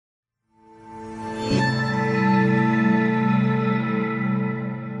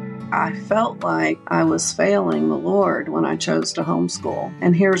I felt like I was failing the Lord when I chose to homeschool.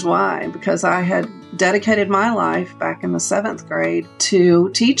 And here's why. Because I had dedicated my life back in the 7th grade to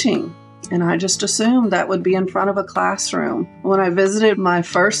teaching. And I just assumed that would be in front of a classroom. When I visited my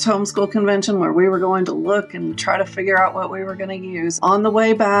first homeschool convention where we were going to look and try to figure out what we were going to use, on the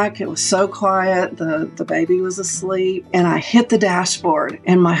way back, it was so quiet. The baby was asleep. And I hit the dashboard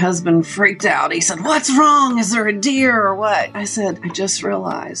and my husband freaked out. He said, "What's wrong? Is there a deer or what?" I said, "I just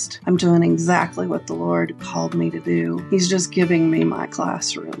realized I'm doing exactly what the Lord called me to do. He's just giving me my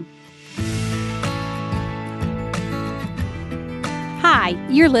classroom." Hi,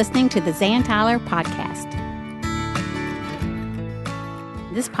 you're listening to the Zan Tyler Podcast.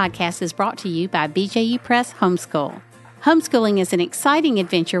 This podcast is brought to you by BJU Press Homeschool. Homeschooling is an exciting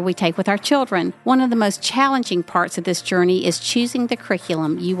adventure we take with our children. One of the most challenging parts of this journey is choosing the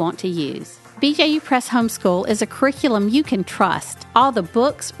curriculum you want to use. BJU Press Homeschool is a curriculum you can trust. All the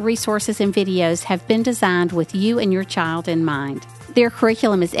books, resources, and videos have been designed with you and your child in mind. Their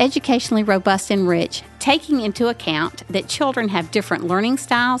curriculum is educationally robust and rich, taking into account that children have different learning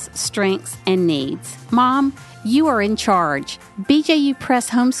styles, strengths, and needs. Mom, you are in charge. BJU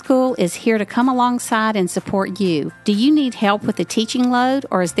Press Homeschool is here to come alongside and support you. Do you need help with the teaching load,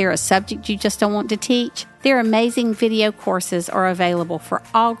 or is there a subject you just don't want to teach? Their amazing video courses are available for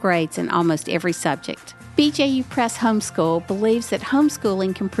all grades and almost every subject. BJU Press Homeschool believes that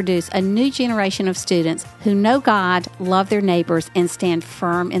homeschooling can produce a new generation of students who know God, love their neighbors, and stand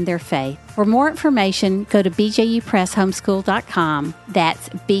firm in their faith. For more information, go to bjupresshomeschool.com. That's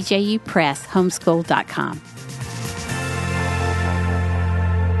bjupresshomeschool.com.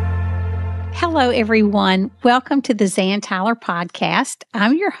 Hello, everyone. Welcome to the Zan Tyler Podcast.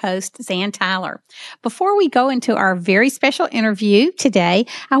 I'm your host, Zan Tyler. Before we go into our very special interview today,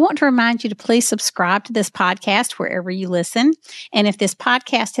 I want to remind you to please subscribe to this podcast wherever you listen. And if this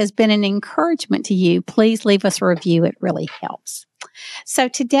podcast has been an encouragement to you, please leave us a review. It really helps. So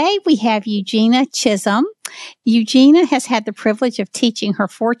today we have Eujeana Chism. Eujeana has had the privilege of teaching her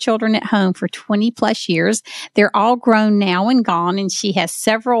 4 children at home for 20 plus years. They're all grown now and gone, and she has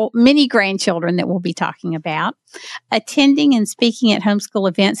many grandchildren that we'll be talking about. Attending and speaking at homeschool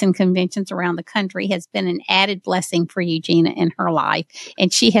events and conventions around the country has been an added blessing for Eujeana in her life,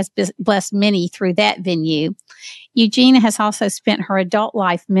 and she has blessed many through that venue. Eujeana has also spent her adult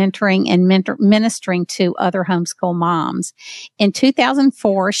life mentoring and ministering to other homeschool moms. In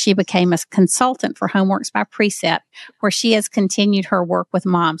 2004, she became a consultant for Homeworks by Precept, where she has continued her work with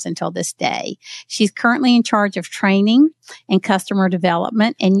moms until this day. She's currently in charge of training and customer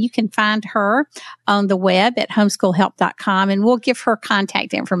development, and you can find her on the web at homeschoolhelp.com, and we'll give her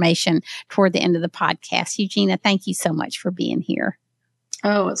contact information toward the end of the podcast. Eujeana, thank you so much for being here.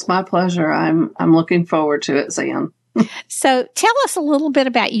 Oh, it's my pleasure. I'm looking forward to it, Zan. So tell us a little bit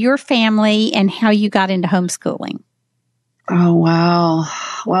about your family and how you got into homeschooling. Oh, wow.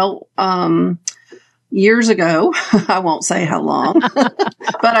 Well, years ago, I won't say how long,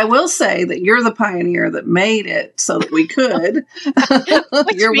 but I will say that you're the pioneer that made it so that we could.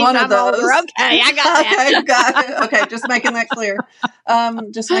 You're one of those. Older. Okay, I got that. Okay, got it. Okay, just making that clear.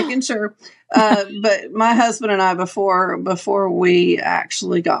 Just making sure. But my husband and I, before we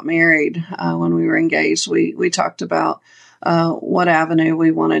actually got married, when we were engaged, we talked about what avenue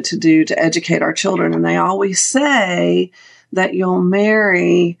we wanted to do to educate our children. And they always say that you'll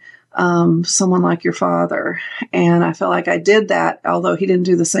marry someone like your father. And I feel like I did that, although he didn't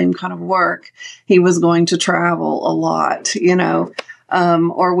do the same kind of work. He was going to travel a lot,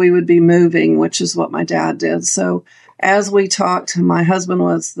 or we would be moving, which is what my dad did. So as we talked, my husband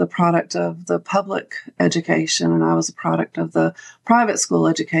was the product of the public education, and I was a product of the private school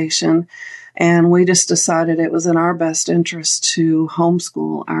education. And we just decided it was in our best interest to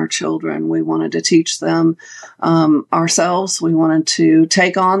homeschool our children. We wanted to teach them ourselves. We wanted to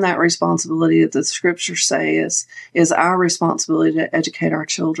take on that responsibility that the scriptures say is our responsibility to educate our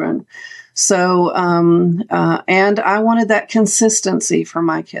children. So, and I wanted that consistency for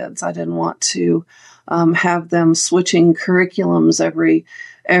my kids. I didn't want to have them switching curriculums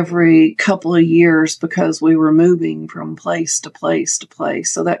every couple of years because we were moving from place to place to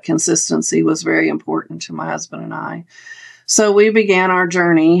place. So that consistency was very important to my husband and I. So we began our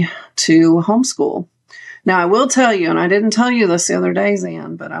journey to homeschool. Now, I will tell you, and I didn't tell you this the other day,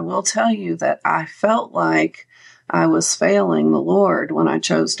 Zan, but I will tell you that I felt like I was failing the Lord when I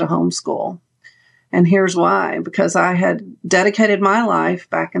chose to homeschool. And here's why. Because I had dedicated my life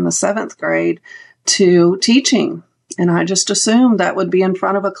back in the 7th grade to teaching. And I just assumed that would be in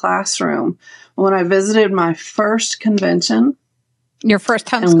front of a classroom. When I visited my first convention, Your first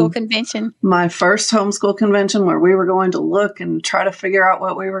homeschool convention? My first homeschool convention, where we were going to look and try to figure out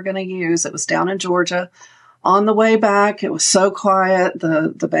what we were going to use. It was down in Georgia. On the way back, it was so quiet.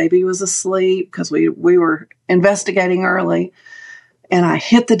 The baby was asleep because we were investigating early. And I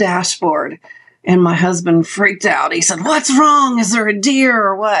hit the dashboard, and my husband freaked out. He said, "What's wrong? Is there a deer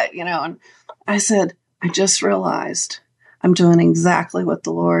or what?" And I said, "I just realized I'm doing exactly what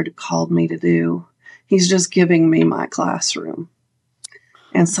the Lord called me to do. He's just giving me my classroom."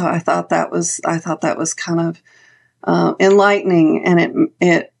 And so I thought that was kind of enlightening, and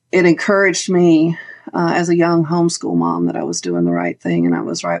it encouraged me as a young homeschool mom that I was doing the right thing, and I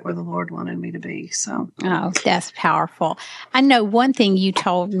was right where the Lord wanted me to be. So, oh, that's powerful. I know one thing you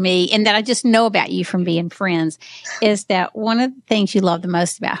told me, and that I just know about you from being friends, is that one of the things you love the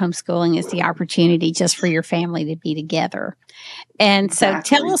most about homeschooling is the opportunity just for your family to be together. And so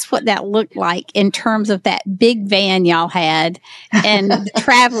tell us what that looked like in terms of that big van y'all had and the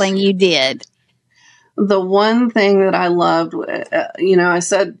traveling you did. The one thing that I loved, I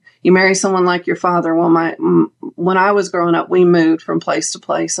said, you marry someone like your father. Well, when I was growing up, we moved from place to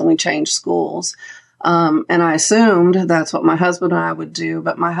place and we changed schools. And I assumed that's what my husband and I would do.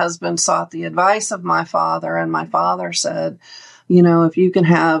 But my husband sought the advice of my father, and my father said, if you can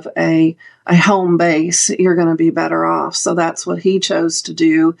have a home base, you're going to be better off. So that's what he chose to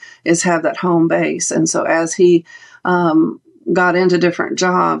do, is have that home base. And so as he got into different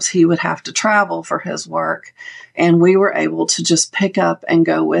jobs, he would have to travel for his work. And we were able to just pick up and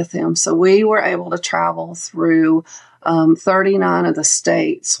go with him. So we were able to travel through 39 of the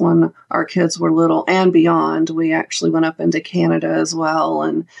states when our kids were little and beyond. We actually went up into Canada as well.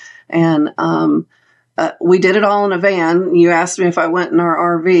 And we did it all in a van. You asked me if I went in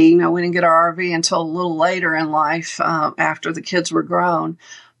our RV. No, we didn't get our RV until a little later in life, after the kids were grown.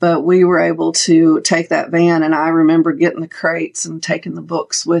 But we were able to take that van, and I remember getting the crates and taking the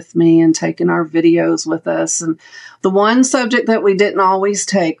books with me and taking our videos with us. And the one subject that we didn't always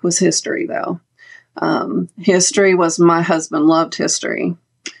take was history, though. History was, my husband loved history.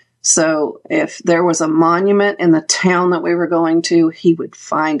 So if there was a monument in the town that we were going to, he would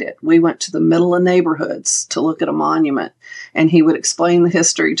find it. We went to the middle of neighborhoods to look at a monument, and he would explain the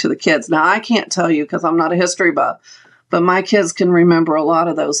history to the kids. Now, I can't tell you because I'm not a history buff, but my kids can remember a lot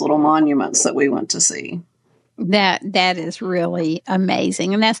of those little monuments that we went to see. That is really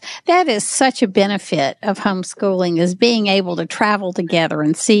amazing. And that is such a benefit of homeschooling, is being able to travel together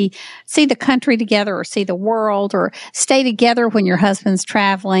and see the country together, or see the world, or stay together when your husband's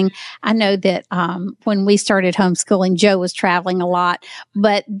traveling. I know that when we started homeschooling, Joe was traveling a lot,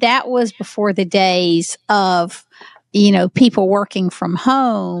 but that was before the days of people working from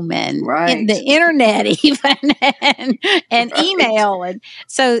home and the internet even and email. And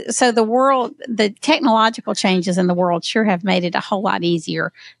so the world, the technological changes in the world sure have made it a whole lot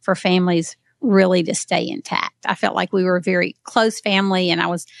easier for families really to stay intact. I felt like we were a very close family, and I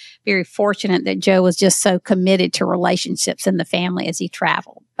was very fortunate that Joe was just so committed to relationships in the family as he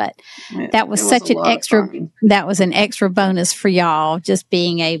traveled. But that was such an extra bonus for y'all, just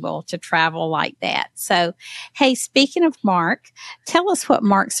being able to travel like that. So, hey, speaking of Mark, tell us what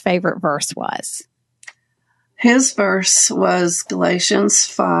Mark's favorite verse was. His verse was Galatians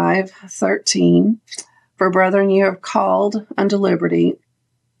 5:13. For brethren, you are called unto liberty.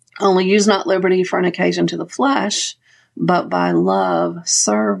 Only use not liberty for an occasion to the flesh, but by love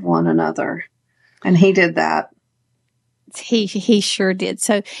serve one another. And he did that. He sure did.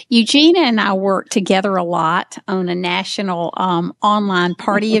 So Eujeana and I work together a lot on a national online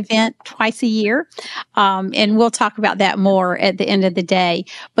party event twice a year. And we'll talk about that more at the end of the day.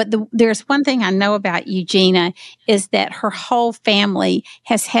 But there's one thing I know about Eujeana, is that her whole family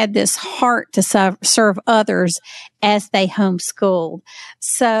has had this heart to serve others as they homeschooled.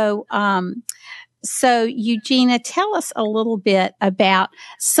 So, Eujeana, tell us a little bit about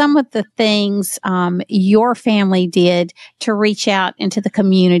some of the things your family did to reach out into the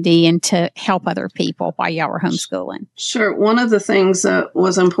community and to help other people while y'all were homeschooling. Sure. One of the things that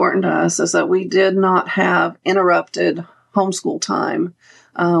was important to us is that we did not have interrupted homeschool time.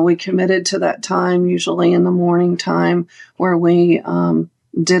 We committed to that time, usually in the morning time, where we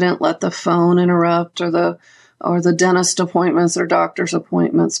didn't let the phone interrupt, or the dentist appointments or doctor's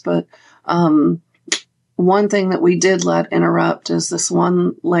appointments. But one thing that we did let interrupt is this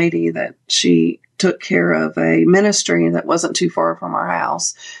one lady that she took care of a ministry that wasn't too far from our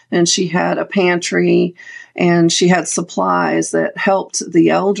house. And she had a pantry, and she had supplies that helped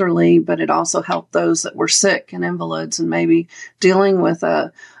the elderly, but it also helped those that were sick and invalids and maybe dealing with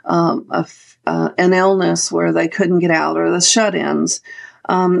an illness where they couldn't get out, or the shut-ins.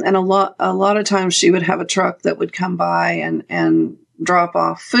 And a lot of times she would have a truck that would come by and drop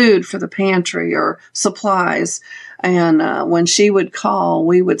off food for the pantry or supplies. And when she would call,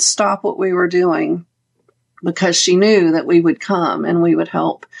 we would stop what we were doing because she knew that we would come and we would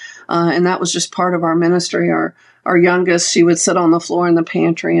help. And that was just part of our ministry. Our youngest, she would sit on the floor in the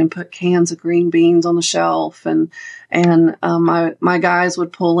pantry and put cans of green beans on the shelf. And my guys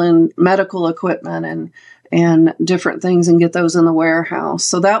would pull in medical equipment and different things and get those in the warehouse.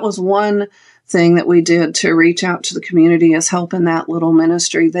 So that was one thing that we did to reach out to the community, is helping that little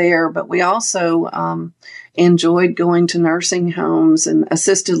ministry there. But we also enjoyed going to nursing homes and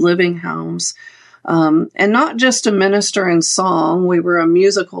assisted living homes. And not just to minister in song. We were a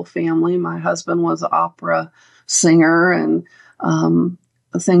musical family. My husband was an opera singer and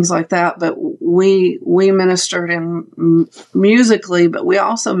things like that. But we ministered in musically, but we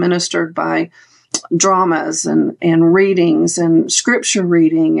also ministered by dramas and readings and scripture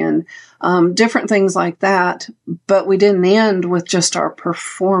reading and different things like that. But we didn't end with just our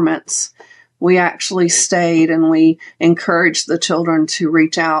performance. We actually stayed and we encouraged the children to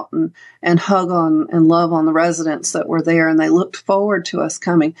reach out and hug on and love on the residents that were there. And they looked forward to us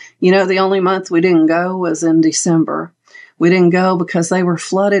coming. You know, the only month we didn't go was in December. We didn't go because they were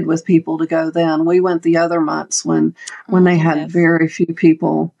flooded with people to go then. We went the other months when they had very few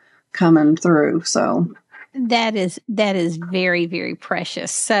people coming through. So that is very, very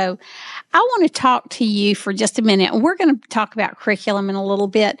precious. So I want to talk to you for just a minute. We're going to talk about curriculum in a little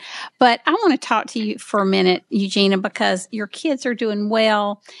bit, but I want to talk to you for a minute, Eujeana, because your kids are doing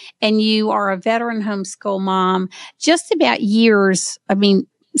well and you are a veteran homeschool mom. Just about years, I mean,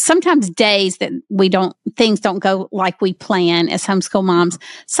 sometimes days that things don't go like we plan as homeschool moms.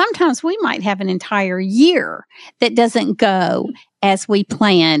 Sometimes we might have an entire year that doesn't go as we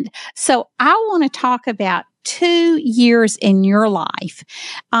planned. So I want to talk about 2 years in your life,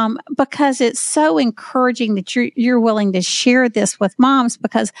 because it's so encouraging that you're willing to share this with moms,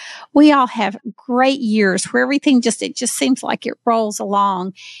 because we all have great years where everything it just seems like it rolls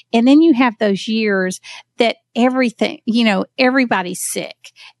along. And then you have those years that everything, everybody's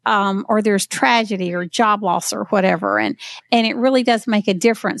sick, or there's tragedy or job loss or whatever. And it really does make a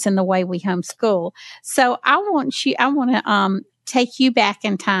difference in the way we homeschool. So I want to, take you back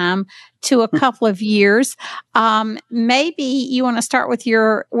in time to a couple of years. Maybe you want to start with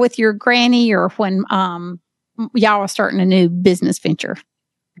your granny, or when y'all were starting a new business venture.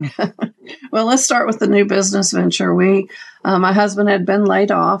 Well, let's start with the new business venture. My husband had been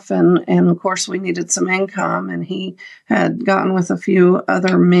laid off, and of course we needed some income, and he had gotten with a few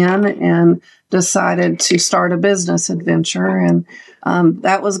other men and decided to start a business adventure. And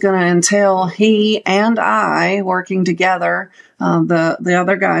that was going to entail he and I working together. The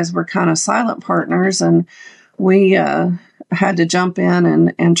other guys were kind of silent partners, and we had to jump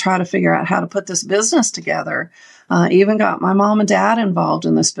in and try to figure out how to put this business together. Even got my mom and dad involved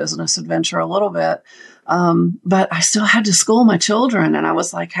in this business adventure a little bit. But I still had to school my children, and I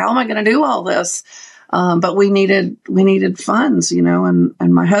was like, how am I going to do all this? But we needed funds, and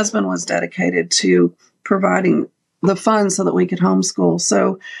my husband was dedicated to providing the funds so that we could homeschool.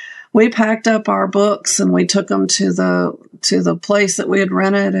 So we packed up our books and we took them to the place that we had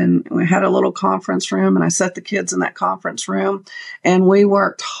rented, and we had a little conference room, and I set the kids in that conference room, and we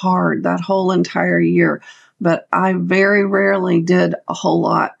worked hard that whole entire year. But I very rarely did a whole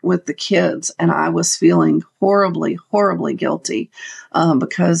lot with the kids, and I was feeling horribly, horribly guilty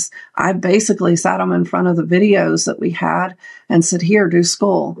because I basically sat them in front of the videos that we had and said, here, do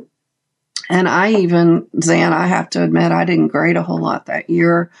school. And Zan, I have to admit, I didn't grade a whole lot that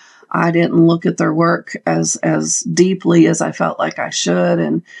year. I didn't look at their work as deeply as I felt like I should.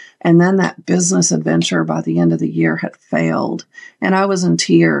 And then that business adventure by the end of the year had failed. And I was in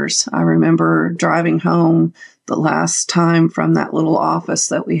tears. I remember driving home the last time from that little office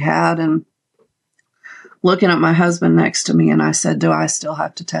that we had and looking at my husband next to me. And I said, do I still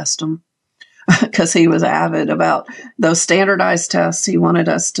have to test them? Because he was avid about those standardized tests he wanted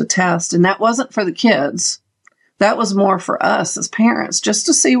us to test. And that wasn't for the kids. That was more for us as parents, just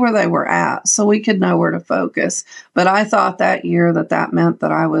to see where they were at so we could know where to focus. But I thought that year that meant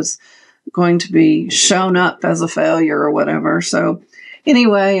that I was going to be shown up as a failure or whatever. So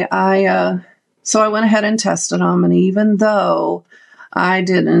anyway, I went ahead and tested them. And even though I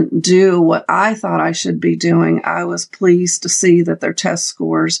didn't do what I thought I should be doing, I was pleased to see that their test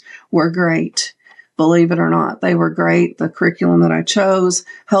scores were great. Believe it or not, they were great. The curriculum that I chose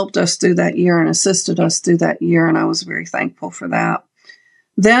helped us through that year and assisted us through that year, and I was very thankful for that.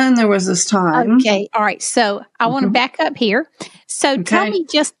 Then there was this time. Okay, all right. So I want to back up here. So tell me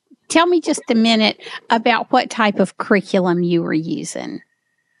just a minute about what type of curriculum you were using.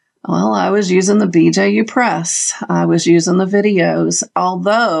 Well, I was using the BJU Press. I was using the videos.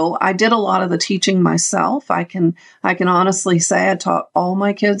 Although I did a lot of the teaching myself, I can honestly say I taught all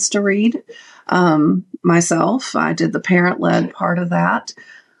my kids to read myself. I did the parent-led part of that.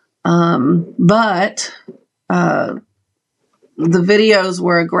 But the videos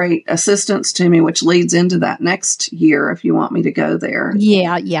were a great assistance to me, which leads into that next year if you want me to go there.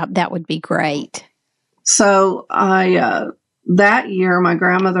 Yeah, that would be great. So that year, my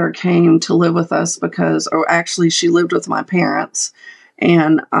grandmother came to live with us or actually she lived with my parents,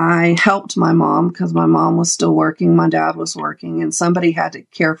 and I helped my mom because my mom was still working. My dad was working, and somebody had to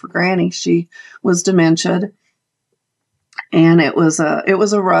care for Granny. She was dementia, and it was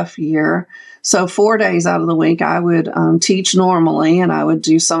a rough year. So 4 days out of the week, I would teach normally, and I would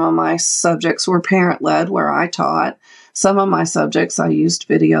do some of my subjects were parent-led where I taught. Some of my subjects I used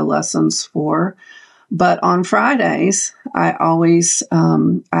video lessons for. But on Fridays, I always,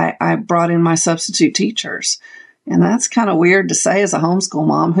 I brought in my substitute teachers. And that's kind of weird to say as a homeschool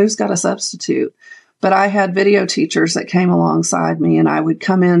mom, who's got a substitute? But I had video teachers that came alongside me, and I would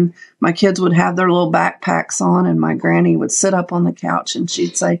come in, my kids would have their little backpacks on, and my granny would sit up on the couch and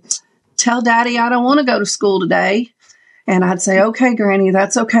she'd say, "Tell Daddy I don't want to go to school today." And I'd say, "Okay, Granny,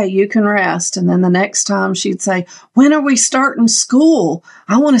 that's okay. You can rest." And then the next time she'd say, "When are we starting school?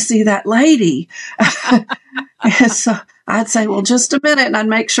 I want to see that lady." And so I'd say, "Well, just a minute." And I'd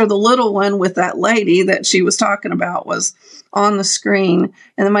make sure the little one with that lady that she was talking about was on the screen.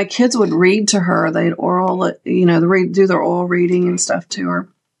 And then my kids would read to her. They'd do their oral reading and stuff to her.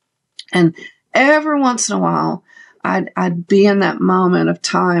 And every once in a while, I'd be in that moment of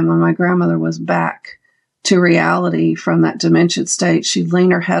time when my grandmother was back to reality from that dementia state. She'd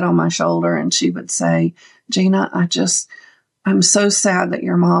lean her head on my shoulder and she would say, "Gina, I'm so sad that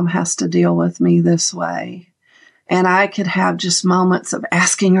your mom has to deal with me this way." And I could have just moments of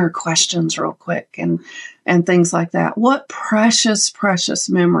asking her questions real quick and things like that. What precious, precious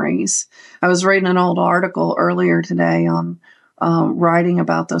memories. I was reading an old article earlier today on writing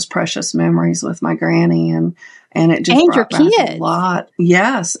about those precious memories with my granny, and it just brought back a lot.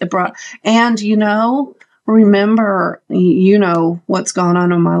 Yes, it brought, and remember, what's gone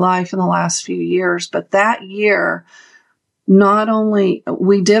on in my life in the last few years, but that year, not only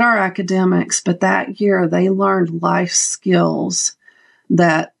we did our academics, but that year they learned life skills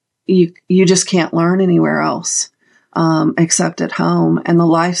that you just can't learn anywhere else except at home. And the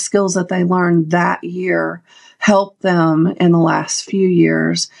life skills that they learned that year helped them in the last few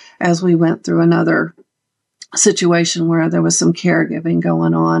years as we went through another situation where there was some caregiving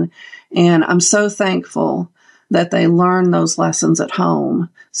going on. And I'm so thankful that they learned those lessons at home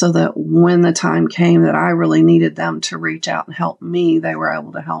so that when the time came that I really needed them to reach out and help me, they were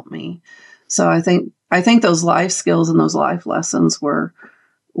able to help me. So I think those life skills and those life lessons were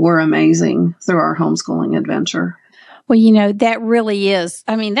amazing through our homeschooling adventure. Well, that really is.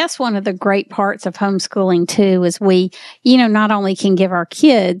 I mean, that's one of the great parts of homeschooling too, is we, not only can give our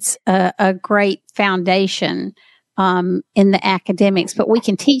kids a great foundation in the academics, but we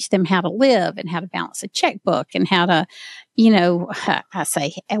can teach them how to live and how to balance a checkbook and how to, I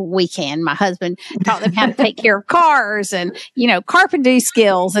say we can. My husband taught them how to take care of cars and, carpentry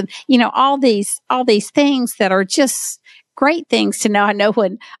skills and, all these things that are just great things to know. I know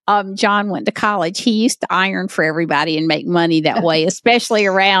when John went to college, he used to iron for everybody and make money that way, especially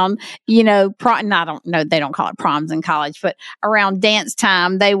around, I don't know, they don't call it proms in college, but around dance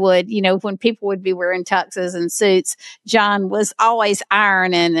time, they would, when people would be wearing tuxes and suits, John was always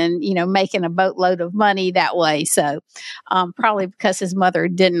ironing and, making a boatload of money that way. So probably because his mother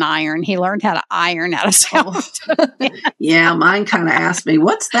didn't iron, he learned how to iron out of self. Yeah, mine kind of asked me,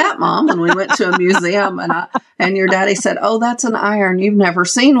 "What's that, Mom?" when we went to a museum, and your daddy said, "Oh, that's an iron. You've never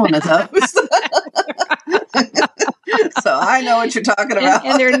seen one of those." So I know what you're talking about.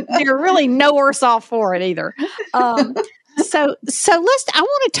 And they're really no worse off for it either. So I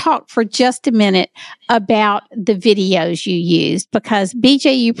want to talk for just a minute about the videos you used, because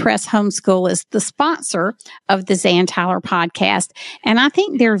BJU Press Homeschool is the sponsor of the Zan Tyler podcast. And I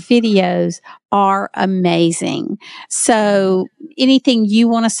think their videos are amazing. So anything you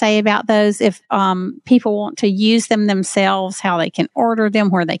want to say about those, if people want to use them themselves, how they can order them,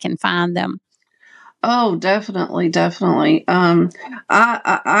 where they can find them? Oh, definitely.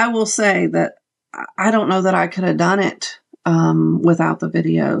 I will say that I don't know that I could have done it without the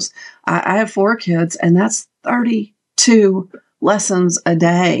videos. I have 4 kids, and that's 32 lessons a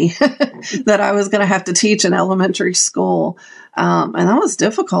day that I was going to have to teach in elementary school. And that was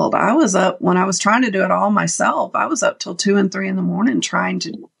difficult. I was up when I was trying to do it all myself. I was up till 2 and 3 in the morning trying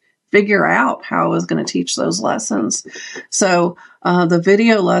to figure out how I was going to teach those lessons. So the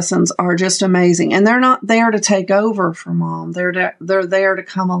video lessons are just amazing, and they're not there to take over for mom. They're there to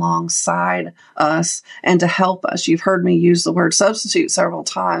come alongside us and to help us. You've heard me use the word substitute several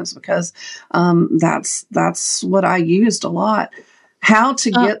times because that's what I used a lot. How to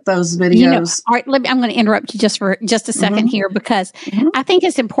get those videos. All right, I'm going to interrupt you just a second here, because I think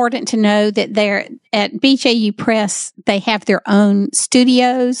it's important to know that they're at BJU Press, they have their own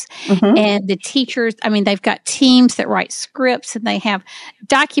studios and the teachers, they've got teams that write scripts, and they have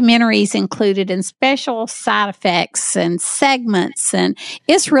documentaries included and special side effects and segments, and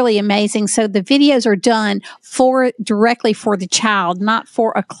it's really amazing. So the videos are done directly for the child, not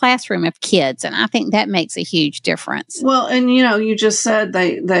for a classroom of kids. And I think that makes a huge difference. Well, and you just said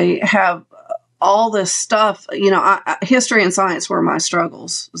they have all this stuff. History and science were my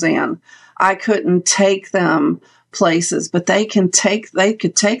struggles, Zan. I couldn't take them places, but they could take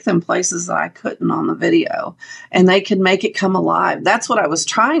them places that I couldn't on the video, and they could make it come alive. That's what I was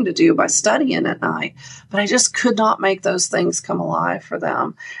trying to do by studying at night, but I just could not make those things come alive for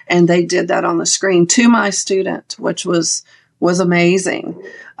them. And they did that on the screen to my student, which was amazing.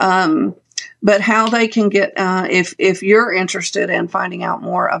 But how they can get, if you're interested in finding out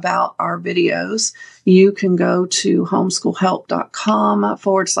more about our videos, you can go to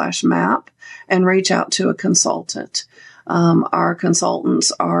homeschoolhelp.com/map and reach out to a consultant. Our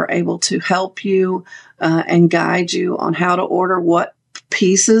consultants are able to help you and guide you on how to order what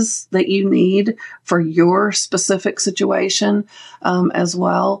pieces that you need for your specific situation, as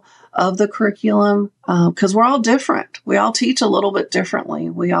well of the curriculum, because we're all different. We all teach a little bit differently.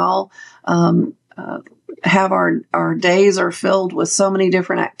 We all have our days are filled with so many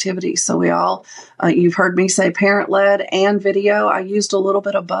different activities. So we all, you've heard me say parent-led and video. I used a little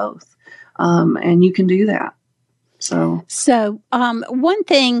bit of both, and you can do that. So one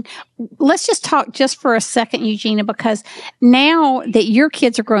thing, let's just talk just for a second, Eujeana, because now that your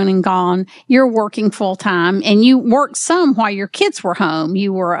kids are grown and gone, you're working full time, and you worked some while your kids were home.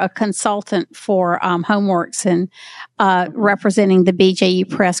 You were a consultant for Homeworks and representing the BJU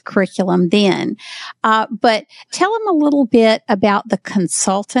Press curriculum then. But tell them a little bit about the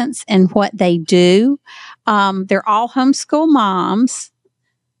consultants and what they do. They're all homeschool moms.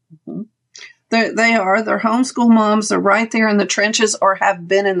 Mm-hmm. They're homeschool moms. They're right there in the trenches or have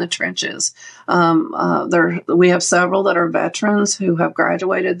been in the trenches. We have several that are veterans who have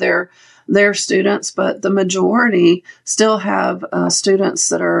graduated their students, but the majority still have students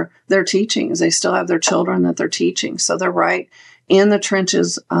that are their teaching. They still have their children that they're teaching. So they're right in the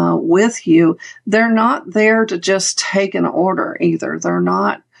trenches with you. They're not there to just take an order either. They're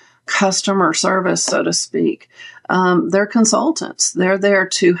not customer service, so to speak. They're consultants. They're there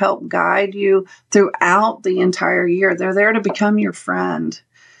to help guide you throughout the entire year. They're there to become your friend.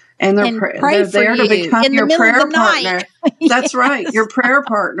 And they're there to become your prayer partner. That's right, your prayer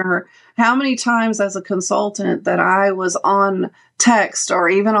partner. How many times as a consultant that I was on text or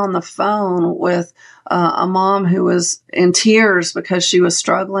even on the phone with a mom who was in tears because she was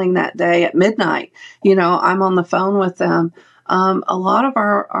struggling that day at midnight. I'm on the phone with them. A lot of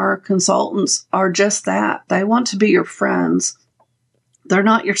our consultants are just that. They want to be your friends. They're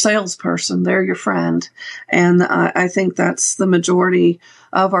not your salesperson. They're your friend. And I think that's the majority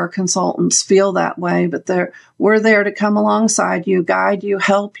of our consultants feel that way. But we're there to come alongside you, guide you,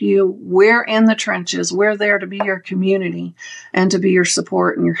 help you. We're in the trenches. We're there to be your community and to be your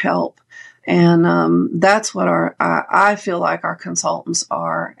support and your help. And that's what I feel like our consultants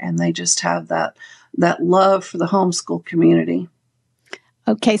are. And they just have that love for the homeschool community.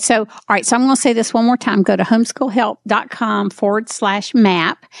 Okay. So, all right. So I'm going to say this one more time. Go to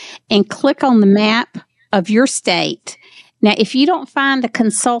homeschoolhelp.com/map and click on the map of your state. Now, if you don't find a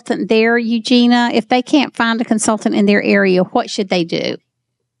consultant there, Eujeana, if they can't find a consultant in their area, what should they do?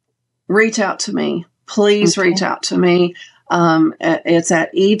 Reach out to me. Please reach out to me. It's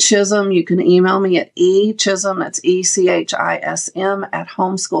at eChism. You can email me at eChism, that's ECHISM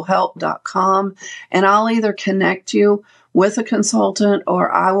 @homeschoolhelp.com. And I'll either connect you with a consultant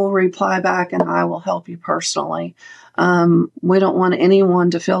or I will reply back and I will help you personally. We don't want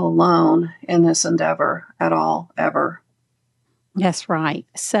anyone to feel alone in this endeavor at all, ever. That's right.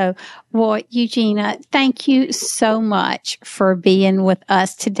 So, well, Eujeana, thank you so much for being with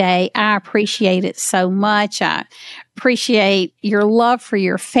us today. I appreciate it so much. I appreciate your love for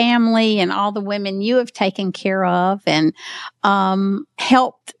your family and all the women you have taken care of and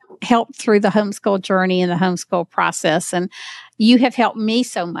helped through the homeschool journey and the homeschool process. And you have helped me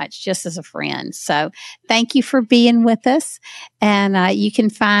so much just as a friend. So thank you for being with us. And you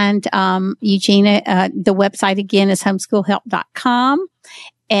can find Eujeana, the website again is homeschoolhelp.com.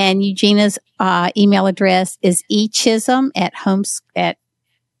 And Eujeana's email address is echism at homeschoolhelp.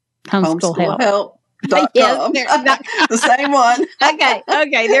 Homeschoolhelp.com. The same one. Okay.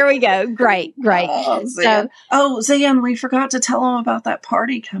 There we go. Great. Oh, Zan. Zan, we forgot to tell them about that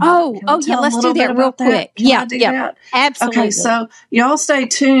party coming up. Yeah. Let's do that real quick. That? Absolutely. Okay, so y'all stay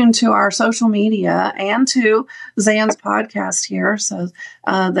tuned to our social media and to Zan's podcast here, so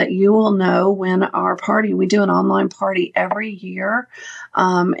that you will know when our party. We do an online party every year,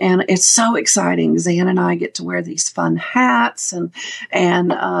 and it's so exciting. Zan and I get to wear these fun hats and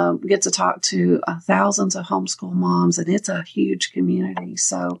get to talk to thousands of homeschool moms, and it's a huge community.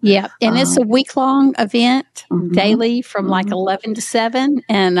 So and it's a week-long event daily from like 11 to 7,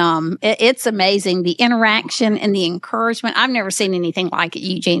 and it's amazing, the interaction and the encouragement. I've never seen anything like it.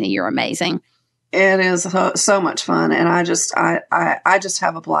 Eujeana, you're amazing. It is so much fun, and I just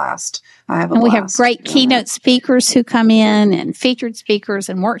have a blast. We have great keynote speakers who come in, and featured speakers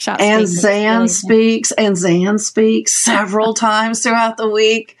and workshop speakers. And Zan speaks several times throughout the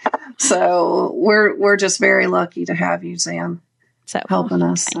week. So we're just very lucky to have you, Zan, helping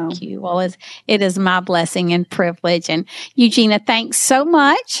us. Thank you. Well, it is my blessing and privilege. And Eujeana, thanks so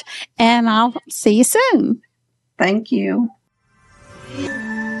much, and I'll see you soon. Thank you.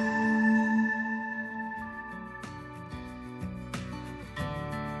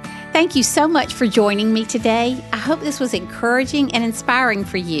 Thank you so much for joining me today. I hope this was encouraging and inspiring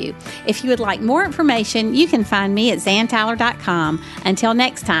for you. If you would like more information, you can find me at zantyler.com. Until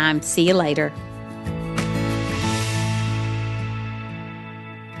next time, see you later.